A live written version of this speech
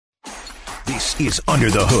This is Under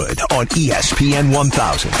the Hood on ESPN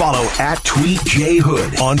 1000. Follow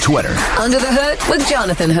 @TweetJHood on Twitter. Under the Hood with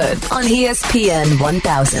Jonathan Hood on ESPN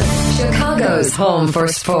 1000. Chicago's home for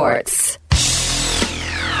sports.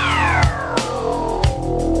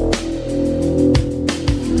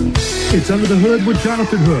 It's Under the Hood with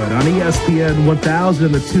Jonathan Hood on ESPN 1000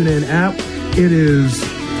 and the TuneIn app. It is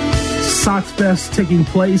Sox Fest taking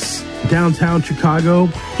place downtown Chicago,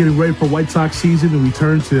 getting ready for White Sox season. And we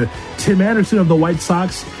turn to Tim Anderson of the White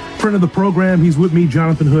Sox, friend of the program. He's with me,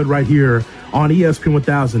 Jonathan Hood, right here on ESPN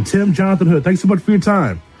 1000. Tim, Jonathan Hood, thanks so much for your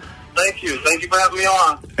time. Thank you. Thank you for having me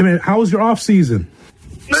on. Hey, man, how was your off season?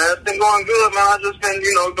 Man, it's been going good, man. I've just been,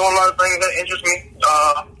 doing a lot of things that interest me.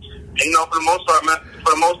 For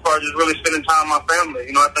the most part, just really spending time with my family.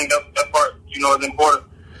 I think that part, is important.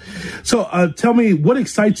 So tell me, what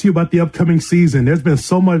excites you about the upcoming season? There's been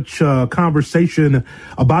so much conversation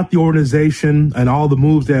about the organization and all the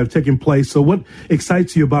moves that have taken place. So what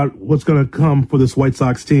excites you about what's going to come for this White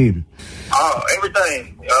Sox team?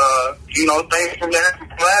 Everything. Things from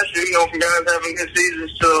last year, from guys having good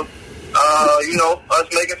seasons to, us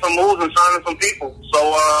making some moves and signing some people. So,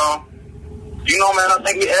 man, I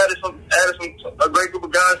think we added a great group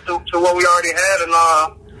of guys to what we already had, and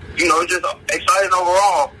just excited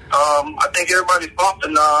overall. I think everybody's pumped,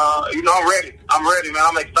 and I'm ready. I'm ready, man.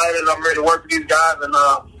 I'm excited. I'm ready to work with these guys, and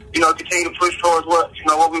continue to push towards what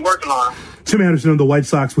we're working on. Tim Anderson of the White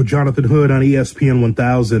Sox with Jonathan Hood on ESPN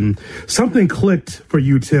 1000. Something clicked for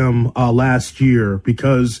you, Tim, last year,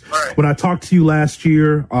 because when I talked to you last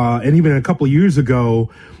year, and even a couple of years ago,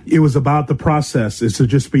 it was about the process. It's to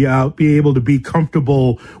just be able to be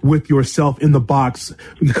comfortable with yourself in the box,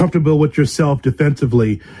 be comfortable with yourself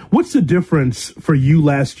defensively. What's the difference for you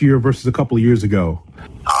last year versus a couple of years ago?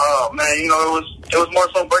 Oh man, it was more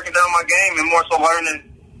so breaking down my game and more so learning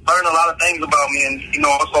a lot of things about me, and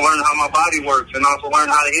also learning how my body works, and also learning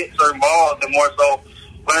how to hit certain balls, and more so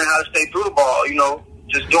learning how to stay through the ball.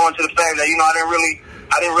 Just going to the fact that I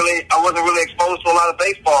wasn't really exposed to a lot of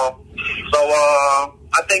baseball, so.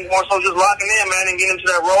 I think more so just locking in, man, and getting into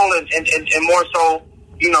that role, and more so,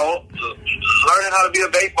 learning how to be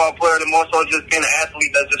a baseball player, and more so just being an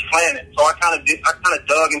athlete that's just playing it. So I kind of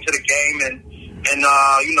dug into the game and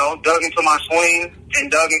dug into my swing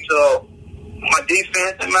and dug into my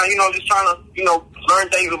defense, and man, just trying to learn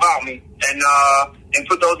things about me and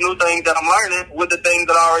put those new things that I'm learning with the things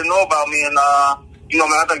that I already know about me, and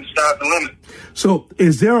man, I think the sky's the limit. So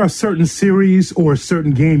is there a certain series or a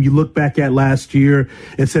certain game you look back at last year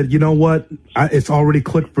and said, you know what, it's already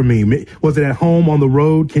clicked for me? Was it at home, on the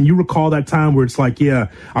road? Can you recall that time where it's like, yeah,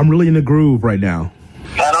 I'm really in the groove right now?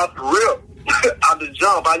 Man, off the rip, out the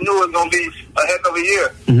jump, I knew it was going to be a heck of a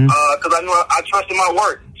year because I knew I trusted my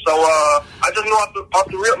work. So I just knew off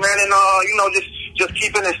the rip, man, and, just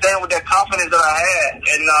keeping and staying with that confidence that I had.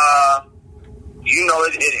 And,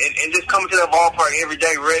 and just coming to that ballpark every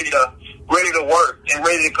day ready to work and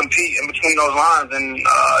ready to compete in between those lines. And,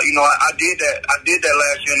 I did that. I did that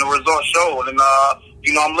last year, and the results showed. And,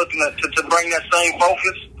 I'm looking to bring that same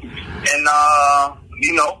focus. And,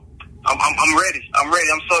 I'm ready. I'm ready.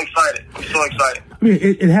 I'm so excited. I mean,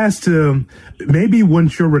 it has to, maybe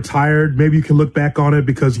once you're retired, maybe you can look back on it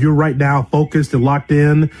because you're right now focused and locked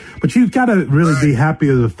in. But you've got to really be happy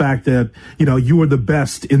with the fact that, you were the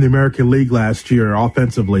best in the American League last year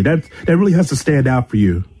offensively. That really has to stand out for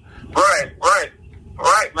you. Right,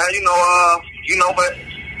 man.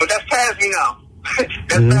 But that's past me now. That's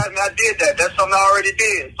past me. I did that. That's something I already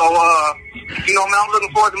did. So, man, I'm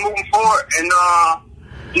looking forward to moving forward. And,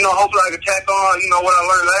 hopefully I can tack on, what I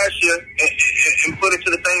learned last year and put it to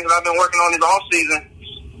the things that I've been working on this offseason.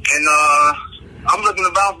 And I'm looking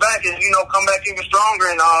to bounce back and, come back even stronger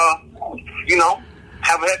and,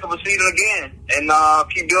 have a heck of a season again and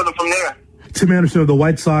keep building from there. Tim Anderson of the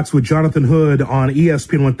White Sox with Jonathan Hood on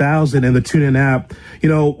ESPN 1000 and the TuneIn app.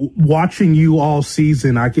 Watching you all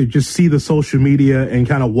season, I could just see the social media and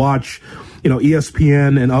kind of watch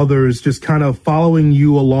ESPN and others just kind of following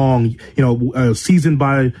you along, season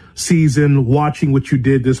by season, watching what you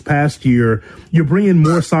did this past year. You're bringing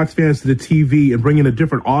more Sox fans to the TV and bringing a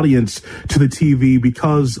different audience to the TV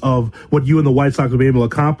because of what you and the White Sox have been able to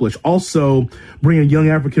accomplish. Also, bringing young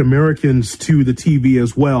African Americans to the TV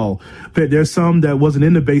as well. There's some that wasn't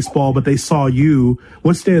into baseball, but they saw you.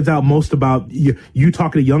 What stands out most about you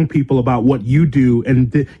talking to young people about what you do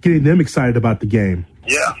and getting them excited about the game?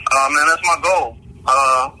 Yeah, man, that's my goal.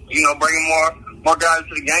 Bringing more guys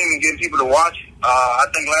to the game and getting people to watch. I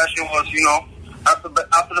think last year was, after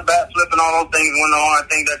the bat flip and all those things went on, I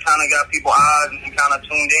think that kind of got people's eyes and kind of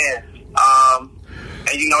tuned in.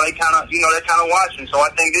 And they're kind of watching. So I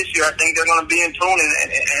think this year, they're going to be in tune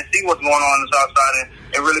and see what's going on the South Side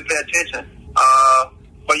and really pay attention.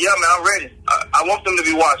 But yeah, man, I'm ready. I want them to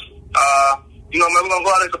be watching. Man, we're going to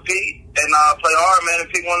go out and compete and play hard, man, and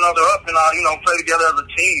pick one another up and, play together as a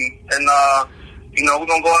team. And, we're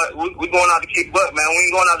going to go out, we're going out to kick butt, man. We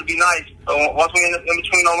ain't going out to be nice. So once we in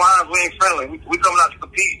between those lines, we ain't friendly. We coming out to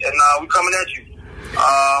compete, and we coming at you.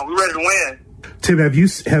 We're ready to win. Tim,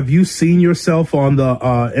 have you seen yourself on the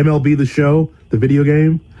MLB The Show, the video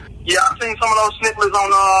game? Yeah, I've seen some of those snippets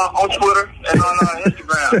on Twitter and on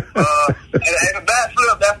Instagram. And the bat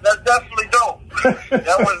flip, that's definitely dope.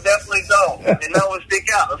 That was definitely dope, and that would stick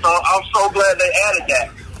out. So I'm so glad they added that.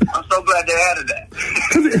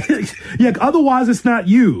 Yeah, otherwise it's not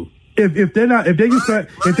you. If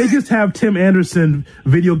they just have Tim Anderson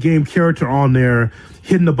video game character on there,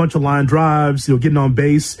 hitting a bunch of line drives, getting on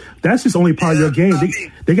base, that's just only part of your game.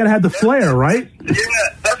 They got to have the flair, right? Yeah,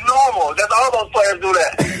 that's normal. That's all those players do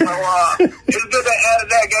that. So it's good they added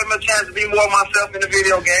that, gave me a chance to be more myself in the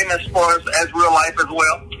video game as far as real life as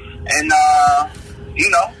well. And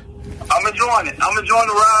I'm enjoying it. I'm enjoying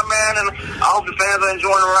the ride, man, and I hope the fans are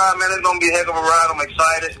enjoying the ride, man. It's gonna be a heck of a ride. I'm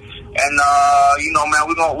excited. And, man,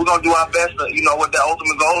 we're gonna do our best to, what the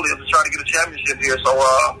ultimate goal is, to try to get a championship here. So,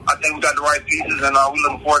 I think we got the right pieces, and we're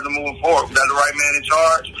looking forward to moving forward. We got the right man in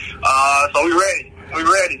charge. So we're ready.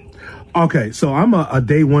 We're ready. Okay, so I'm a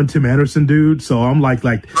day one Tim Anderson dude. So I'm like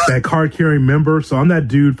right. That card carrying member. So I'm that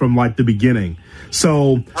dude from the beginning.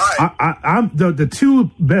 So right. I'm the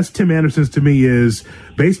two best Tim Andersons to me is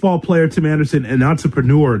baseball player Tim Anderson and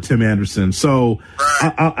entrepreneur Tim Anderson. So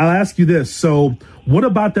right. I'll ask you this. So what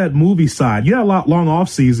about that movie side? You had a long off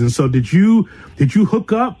season. So did you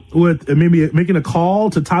hook up with maybe making a call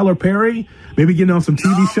to Tyler Perry? Maybe getting on some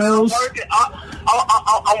TV shows?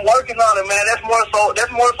 I'm working on it, man. That's more so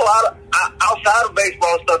outside of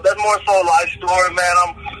baseball stuff. That's more so life story, man.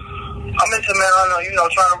 I'm into, man,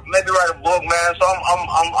 trying to maybe write a book, man. So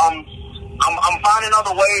I'm finding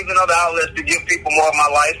other ways and other outlets to give people more of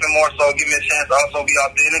my life and more so give me a chance to also be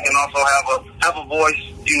authentic and also have a voice,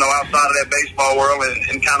 outside of that baseball world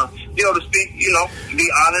and kind of, to speak, be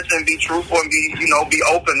honest and be truthful and be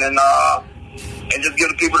open and just give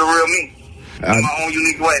the people the real me in my own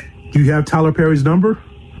unique way. Do you have Tyler Perry's number?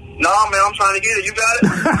 No, man, I'm trying to get it. You got it?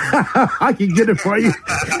 I can get it for you.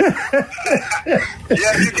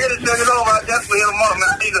 Yeah, you get it, send it over. I definitely hit them up,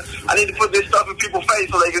 man. I need to put this stuff in people's face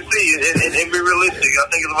so they can see it and be realistic. I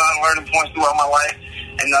think it's a lot of learning points throughout my life.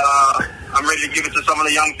 And I'm ready to give it to some of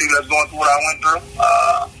the young people that's going through what I went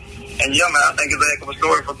through. And yeah, man, I think it's a heck of a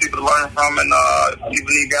story for people to learn from. And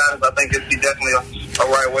people need guidance. I think it'd be definitely a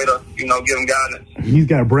right way to, give them guidance. He's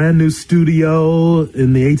got a brand new studio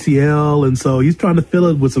in the ATL, and so he's trying to fill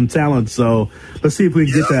it with some talent. So let's see if we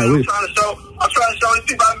can get that. I'm trying to show these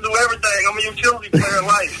people I can do everything. I'm a utility player in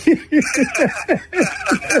life.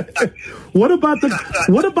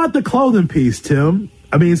 What about the clothing piece, Tim?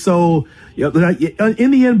 I mean, so in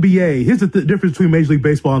the NBA, here's the difference between Major League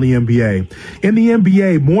Baseball and the NBA. In the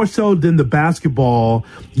NBA, more so than the basketball,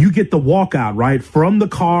 you get the walkout, right? From the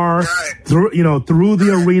car, through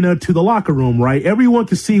the arena to the locker room, right? Everyone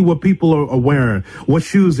can see what people are wearing, what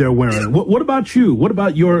shoes they're wearing. Yeah. What about you? What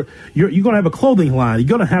about you're going to have a clothing line.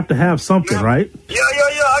 You're going to have something, right? Yeah.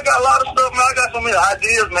 I got a lot of stuff, man. I got so many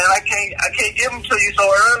ideas, man. I can't give them to you so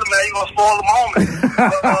early, man. You're going to spoil the moment.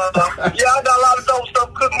 But, I got a lot of dope stuff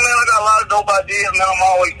cooking, man. I got a lot of dope ideas, man. I'm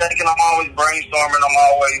always thinking, I'm always brainstorming, I'm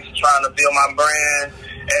always trying to build my brand.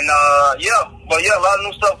 And a lot of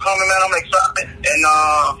new stuff coming, man. I'm excited. And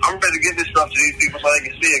I'm ready to get this stuff to these people so they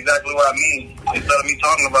can see exactly what I mean. Instead of me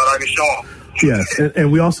talking about it, I can show them. Yes,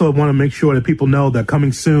 and we also want to make sure that people know that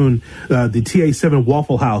coming soon, the TA7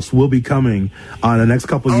 Waffle House will be coming on the next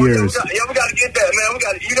couple of years. Yeah, we got to get that, man.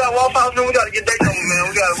 You got Waffle House, man. We got to get that going, man.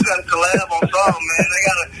 We got to collab on something, man.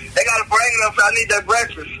 They got to bring it up. I need that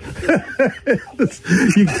breakfast.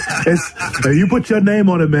 You put your name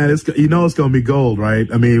on it, man. It's going to be gold,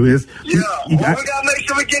 right? I mean, we got to make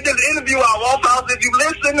sure we get this interview out. Waffle House, if you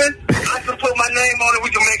listening, I can put my name on it. We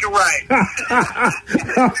can make it right.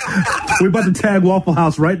 We're about to tag Waffle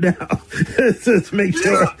House right now. Just make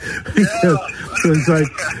sure. It's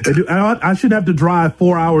like, I shouldn't have to drive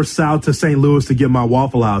 4 hours south to St. Louis to get my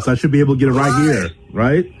Waffle House. I should be able to get it right here,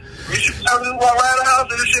 right? You should have to walk around the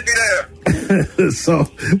house and it should be there. So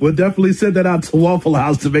we'll definitely send that out to Waffle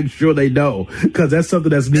House to make sure they know, because that's something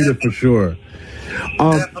that's needed for sure.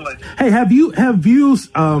 Definitely. Hey, have you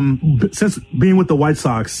since being with the White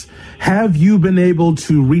Sox, have you been able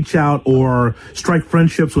to reach out or strike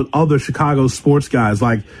friendships with other Chicago sports guys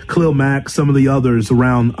like Khalil Mack, some of the others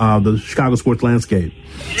around the Chicago sports landscape?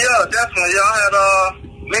 Yeah, definitely. Yeah, I had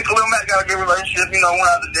me and Khalil Mack got a good relationship. You know, went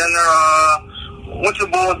out to dinner, went to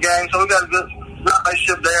the Bulls game, so we got a good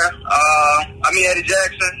relationship there. I mean Eddie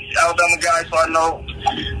Jackson, Alabama guy, so I know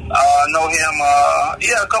him.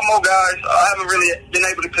 A couple more guys. I haven't really been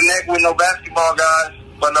able to connect with no basketball guys,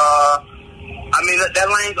 but I mean that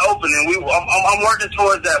lane's open, and I'm working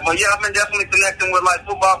towards that. But yeah, I've been definitely connecting with like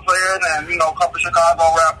football players and a couple of Chicago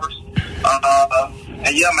rappers.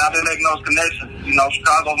 And yeah, man, I've been making those connections.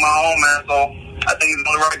 Chicago's my home, man, so I think it's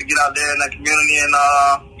only right to get out there in that community and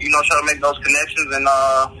try to make those connections. And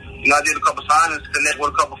I did a couple signings to connect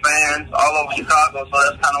with a couple fans all over Chicago, so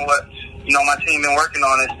that's kind of what my team been working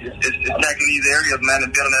on is attacking these areas, man,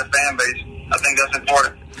 and building that fan base. I think that's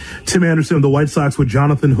important. Tim Anderson of the White Sox with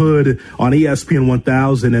Jonathan Hood on ESPN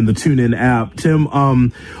 1000 and the TuneIn app. Tim,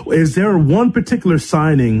 is there one particular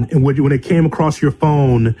signing in which, when it came across your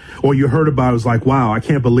phone or you heard about it, was like, wow, I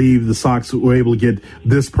can't believe the Sox were able to get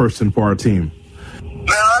this person for our team?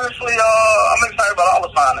 Man, honestly, I'm excited about all the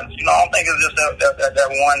signings. I don't think it's just that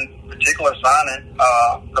one particular signing.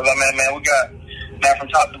 Because, man, we got, from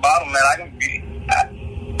top to bottom, man,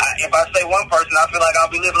 if I say one person, I feel like I'll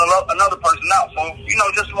be leaving another person out. So,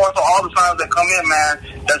 just more so all the times that come in, man,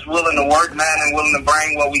 that's willing to work, man, and willing to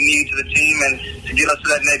bring what we need to the team and to get us to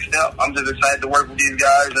that next step. I'm just excited to work with these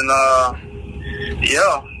guys. And,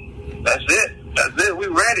 that's it. We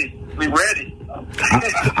ready.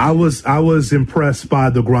 I was impressed by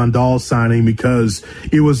the Grandal signing because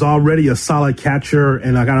it was already a solid catcher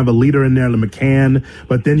and I kind of a leader in there, McCann.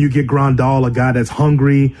 But then you get Grandal, a guy that's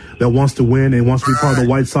hungry, that wants to win and wants to be part of the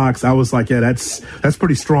White Sox. I was like, yeah, that's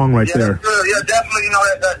pretty strong right there. That's good. Yeah, definitely.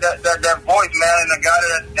 That voice, man, and the guy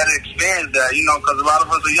that experienced that. Because a lot of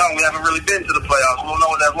us are young, we haven't really been to the playoffs. We don't know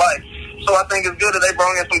what that's like. So I think it's good that they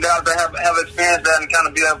bring in some guys that have experienced that and kind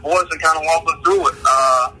of be that voice and kind of walk us through it.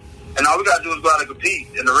 And all we got to do is go out and compete.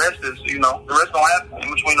 And the rest is, the rest don't happen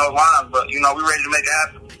in between those lines. But, we're ready to make it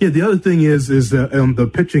happen. Yeah, the other thing is the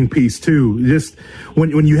pitching piece, too. Just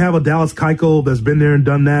when you have a Dallas Keuchel that's been there and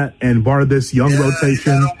done that and part of this young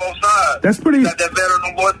rotation. On both sides. That's pretty. You got that veteran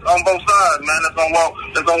on both sides, man. That's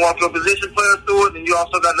gonna walk your position players through it. And you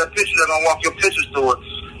also got that pitcher that's going to walk your pitchers through it.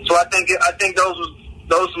 So I think those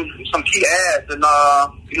some key adds. And,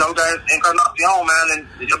 guys, Encarnacion, man,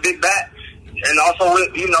 and your big bat. And also,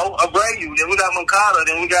 Abreu. Then we got Moncada.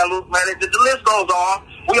 Then we got Luke, man. The list goes on.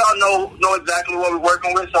 We all know exactly what we're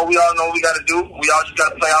working with, so we all know what we got to do. We all just got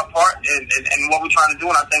to play our part and what we're trying to do,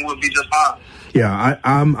 and I think we'll be just fine. Yeah,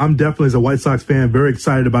 I'm definitely, as a White Sox fan, very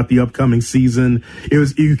excited about the upcoming season.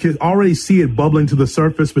 You can already see it bubbling to the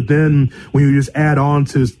surface, but then when you just add on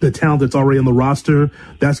to the talent that's already on the roster,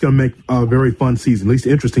 that's going to make a very fun season, at least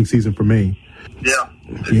an interesting season for me. Yeah,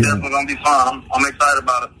 it's definitely going to be fun. I'm excited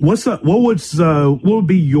about it. What would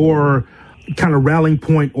be your kind of rallying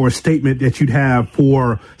point or statement that you'd have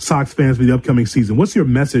for Sox fans for the upcoming season? What's your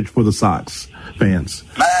message for the Sox fans?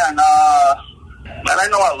 Man, I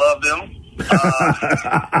know I love them. But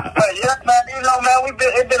yeah, man,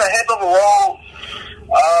 it's been a heck of a roll.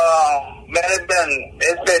 Man, it's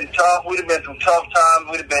been tough. We've been through tough times.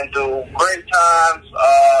 We've been through great times.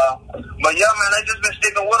 But yeah, man, they just been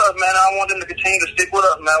sticking with us, man. I want them to continue to stick with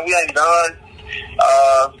us, man. We ain't done.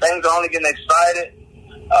 Things are only getting excited.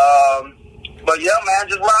 But yeah, man,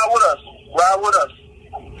 just ride with us.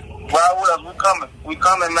 We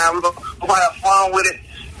coming, man. We're gonna have fun with it.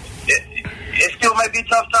 It still may be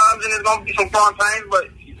tough times and it's gonna be some fun things, but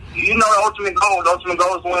the ultimate goal is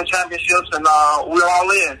to win championships, and we're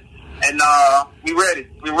all in. And we ready.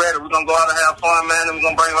 We're gonna go out and have fun, man, and we're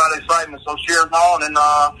gonna bring a lot of excitement. So cheers on, and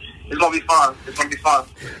it's gonna be fun.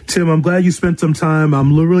 Tim, I'm glad you spent some time.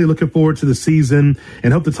 I'm really looking forward to the season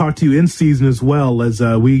and hope to talk to you in season as well as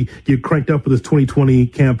we get cranked up for this 2020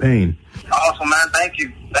 campaign. Awesome, man. Thank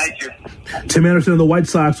you. Tim Anderson of the White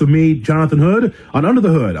Sox with me, Jonathan Hood, on Under the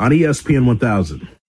Hood on ESPN 1000.